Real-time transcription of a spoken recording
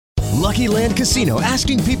Lucky Land Casino,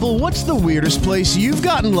 asking people, what's the weirdest place you've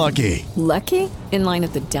gotten lucky? Lucky? In line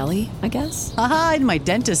at the deli, I guess? Aha, in my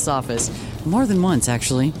dentist's office. More than once,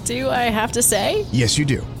 actually. Do I have to say? Yes, you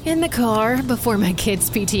do. In the car before my kids'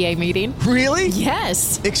 PTA meeting. Really?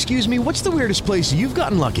 Yes. Excuse me, what's the weirdest place you've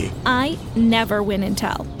gotten lucky? I never win and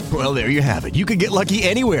tell. Well, there you have it. You can get lucky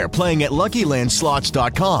anywhere, playing at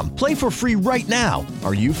LuckyLandSlots.com. Play for free right now.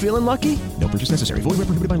 Are you feeling lucky? No purchase necessary. Void where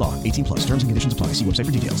prohibited by law. 18 plus. Terms and conditions apply. See website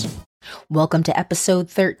for details. Welcome to episode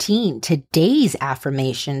 13. Today's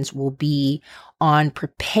affirmations will be on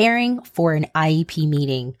preparing for an IEP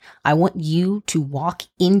meeting. I want you to walk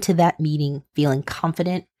into that meeting feeling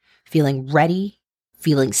confident, feeling ready,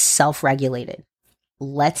 feeling self-regulated.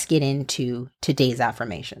 Let's get into today's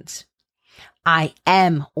affirmations. I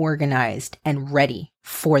am organized and ready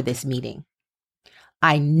for this meeting.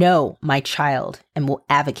 I know my child and will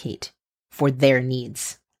advocate for their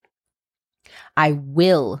needs. I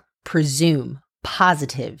will presume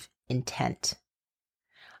positive intent.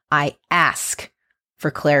 I ask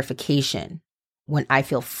for clarification when I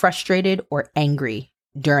feel frustrated or angry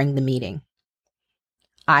during the meeting.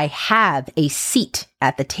 I have a seat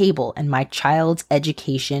at the table and my child's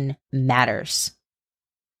education matters.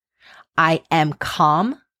 I am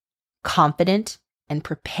calm, confident, and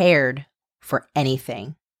prepared for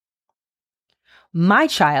anything. My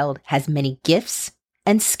child has many gifts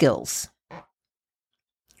and skills.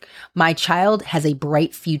 My child has a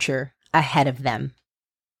bright future ahead of them.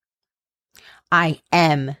 I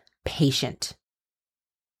am patient.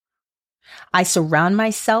 I surround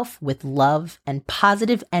myself with love and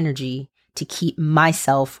positive energy to keep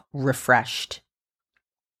myself refreshed.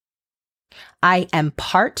 I am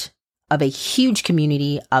part of a huge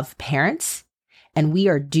community of parents, and we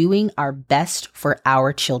are doing our best for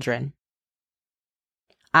our children.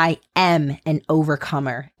 I am an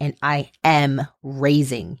overcomer, and I am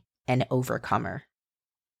raising an overcomer.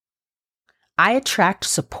 I attract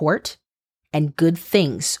support and good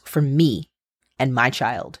things for me and my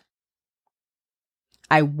child.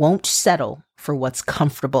 I won't settle for what's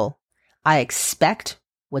comfortable. I expect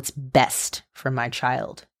what's best for my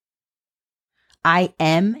child. I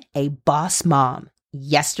am a boss mom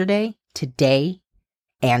yesterday, today,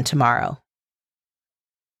 and tomorrow.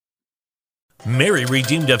 Mary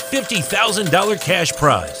redeemed a $50,000 cash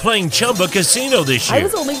prize playing Chumba Casino this year. I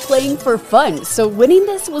was only playing for fun, so winning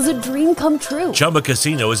this was a dream come true. Chumba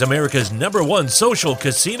Casino is America's #1 social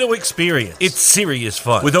casino experience. It's serious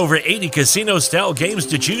fun. With over 80 casino-style games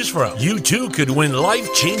to choose from, you too could win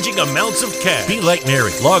life-changing amounts of cash. Be like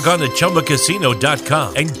Mary. Log on to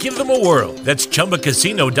ChumbaCasino.com and give them a whirl. That's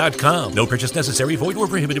ChumbaCasino.com. No purchase necessary. Void where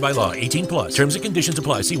prohibited by law. 18 plus. Terms and conditions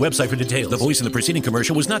apply. See website for details. The voice in the preceding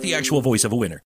commercial was not the actual voice of a winner.